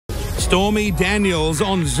Stormy Daniels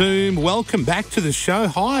on Zoom. Welcome back to the show.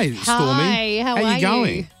 Hi, Stormy. Hi, how are you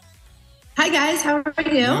going? Hi, guys. How are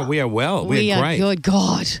you? Yeah, we are well. We're great. Good.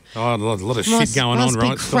 God. Oh, a lot of shit going on, right?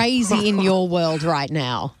 Must be crazy in your world right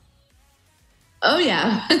now. Oh,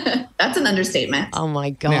 yeah. That's an understatement. Oh, my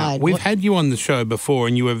God. Now, we've had you on the show before,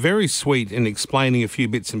 and you were very sweet in explaining a few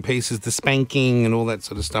bits and pieces, the spanking and all that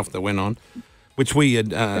sort of stuff that went on, which we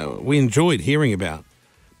enjoyed hearing about.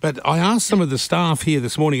 But I asked some of the staff here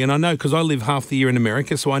this morning, and I know because I live half the year in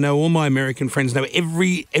America, so I know all my American friends know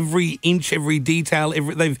every inch, every detail.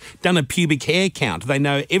 They've done a pubic hair count. They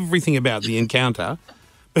know everything about the encounter.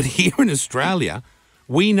 But here in Australia,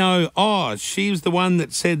 we know, she's the one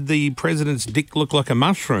that said the president's dick looked like a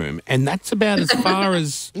mushroom, and that's about as far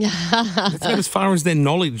as their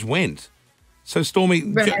knowledge went. So,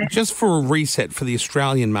 Stormy, just for a reset for the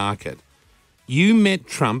Australian market. You met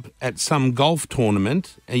Trump at some golf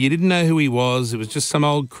tournament, and you didn't know who he was. It was just some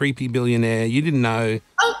old creepy billionaire. You didn't know.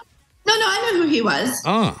 Oh, no, I knew who he was.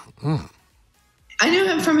 Oh. I knew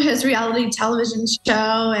him from his reality television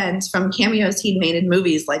show and from cameos he'd made in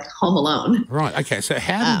movies like Home Alone. Right. Okay. So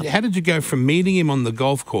how did you go from meeting him on the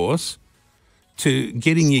golf course to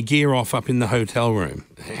getting your gear off up in the hotel room?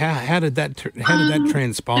 How did that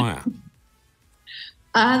transpire?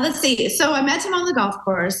 Let's see. So I met him on the golf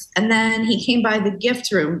course, and then he came by the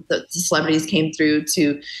gift room that the celebrities came through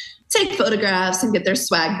to take photographs and get their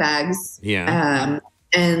swag bags. Yeah.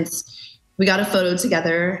 And we got a photo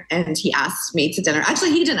together, and he asked me to dinner.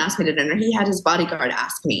 Actually, he didn't ask me to dinner. He had his bodyguard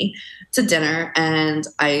ask me to dinner, and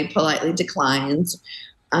I politely declined.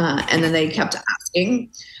 And then they kept asking.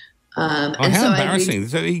 How embarrassing.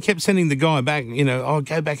 So he kept sending the guy back,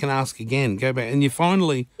 go back and ask again, go back. And you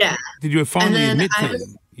finally, did you finally admit to it?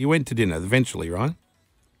 You went to dinner eventually, right?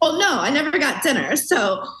 Well, no, I never got dinner.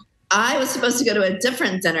 So I was supposed to go to a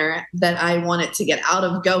different dinner that I wanted to get out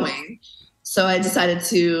of going. So I decided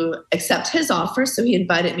to accept his offer. So he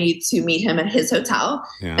invited me to meet him at his hotel.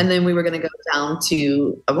 Yeah. And then we were going to go down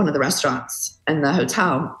to one of the restaurants in the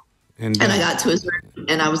hotel. And I got to his room,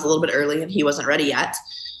 and I was a little bit early, and he wasn't ready yet.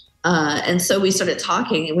 And so we started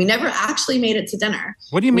talking, and we never actually made it to dinner.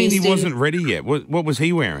 What do you mean he wasn't ready yet? What was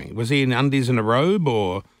he wearing? Was he in undies and a robe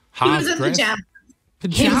or half dress? He was in pajamas.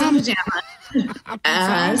 He was in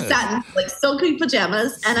pajamas. Satin, like silky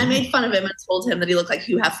pajamas. And I made fun of him and told him that he looked like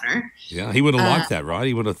Hugh Hefner. Yeah, he would have liked that, right?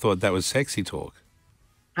 He would have thought that was sexy talk.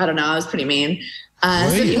 I don't know. I was pretty mean. So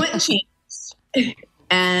he went and changed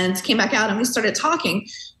and came back out, and we started talking.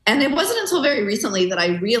 And it wasn't until very recently that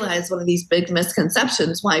I realized one of these big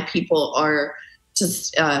misconceptions why people are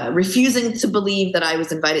just refusing to believe that I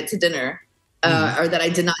was invited to dinner or that I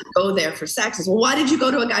did not go there for sex. Is, well, why did you go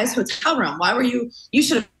to a guy's hotel room? Why were you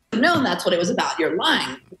should have known that's what it was about. You're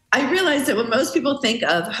lying. I realized that when most people think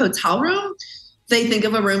of hotel room, they think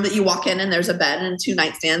of a room that you walk in and there's a bed and 2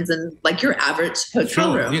 nightstands and like your average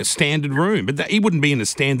hotel room. Yeah, standard room. But he wouldn't be in a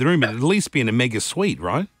standard room, but at least be in a mega suite,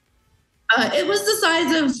 right? It was the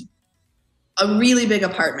size of a really big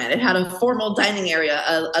apartment. It had a formal dining area,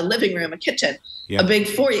 a living room, a kitchen, a big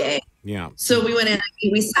foyer. Yeah. So we went in,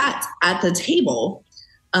 we sat at the table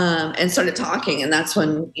and started talking. And that's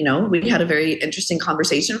when, we had a very interesting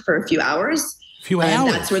conversation for a few hours.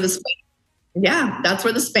 That's where that's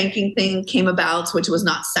where the spanking thing came about, which was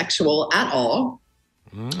not sexual at all.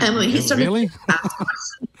 And when he started to ask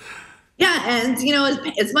questions, and,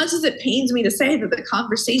 as much as it pains me to say that the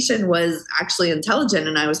conversation was actually intelligent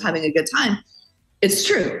and I was having a good time, it's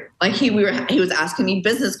true. Like he was asking me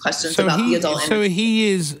business questions about the adult. So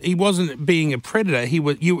he wasn't being a predator. It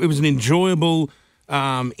was an enjoyable,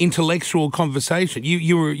 intellectual conversation.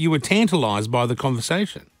 You were tantalized by the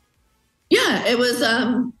conversation. Yeah, it was,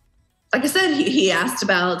 like I said, he asked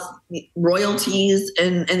about royalties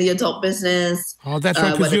in the adult business. Oh, that's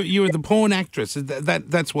right, because you were the porn actress.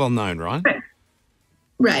 That's well known, right?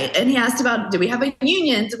 Right. And he asked about, do we have a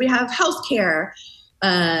union? Do we have health care?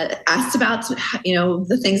 Asked about,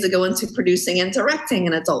 the things that go into producing and directing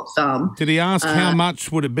an adult film. Did he ask how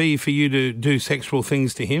much would it be for you to do sexual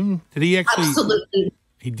things to him? Did he actually? Absolutely.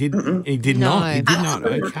 He did. He did not. He did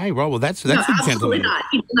absolutely not. Okay. Well, that's a gentleman. Absolutely not.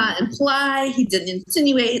 He did not imply. He didn't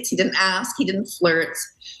insinuate. He didn't ask. He didn't flirt.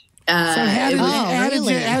 So how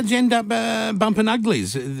did you end up bumping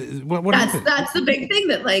uglies? What happened? That's the big thing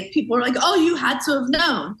that people are like, oh, you had to have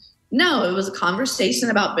known. No, it was a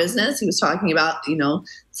conversation about business. He was talking about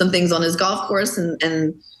some things on his golf course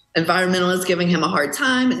and environmentalists giving him a hard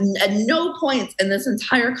time. And at no point in this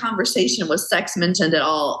entire conversation was sex mentioned at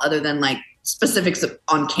all, other than specifics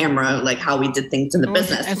on camera, like how we did things in the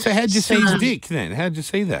business. And so how'd you see his dick then? How'd you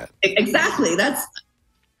see that? Exactly. That's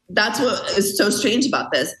what is so strange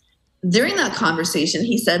about this. during that conversation,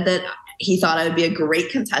 he said that he thought I would be a great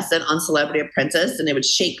contestant on Celebrity Apprentice and it would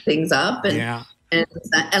shake things up. And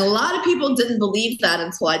a lot of people didn't believe that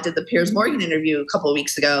until I did the Piers Morgan interview a couple of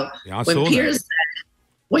weeks ago. Yeah, when Piers said,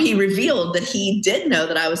 well, he revealed that he did know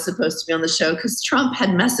that I was supposed to be on the show because Trump had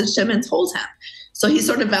messaged him and told him. So he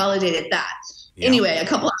sort of validated that. Yeah. Anyway, a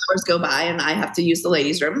couple hours go by and I have to use the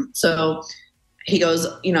ladies' room. So he goes,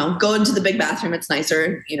 go into the big bathroom. It's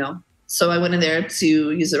nicer, So I went in there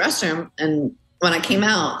to use the restroom. And when I came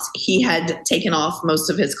out, he had taken off most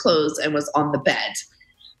of his clothes and was on the bed.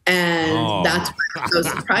 And that's why I was so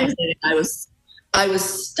surprised. I was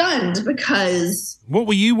stunned because... What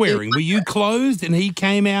were you wearing? Were you clothed and he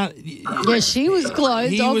came out? Yeah, she was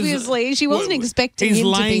clothed, obviously. She wasn't expecting him to be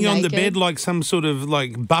naked. He's laying on the bed like some sort of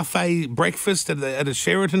buffet breakfast at a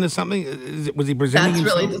Sheraton or something? Was he presenting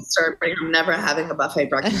himself? That's really disturbing. I'm never having a buffet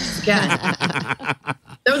breakfast again.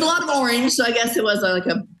 There was a lot of orange, so I guess it was like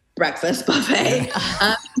a breakfast buffet.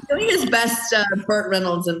 He's doing his best Burt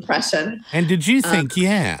Reynolds impression. And did you think,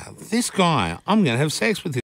 this guy, I'm going to have sex with him?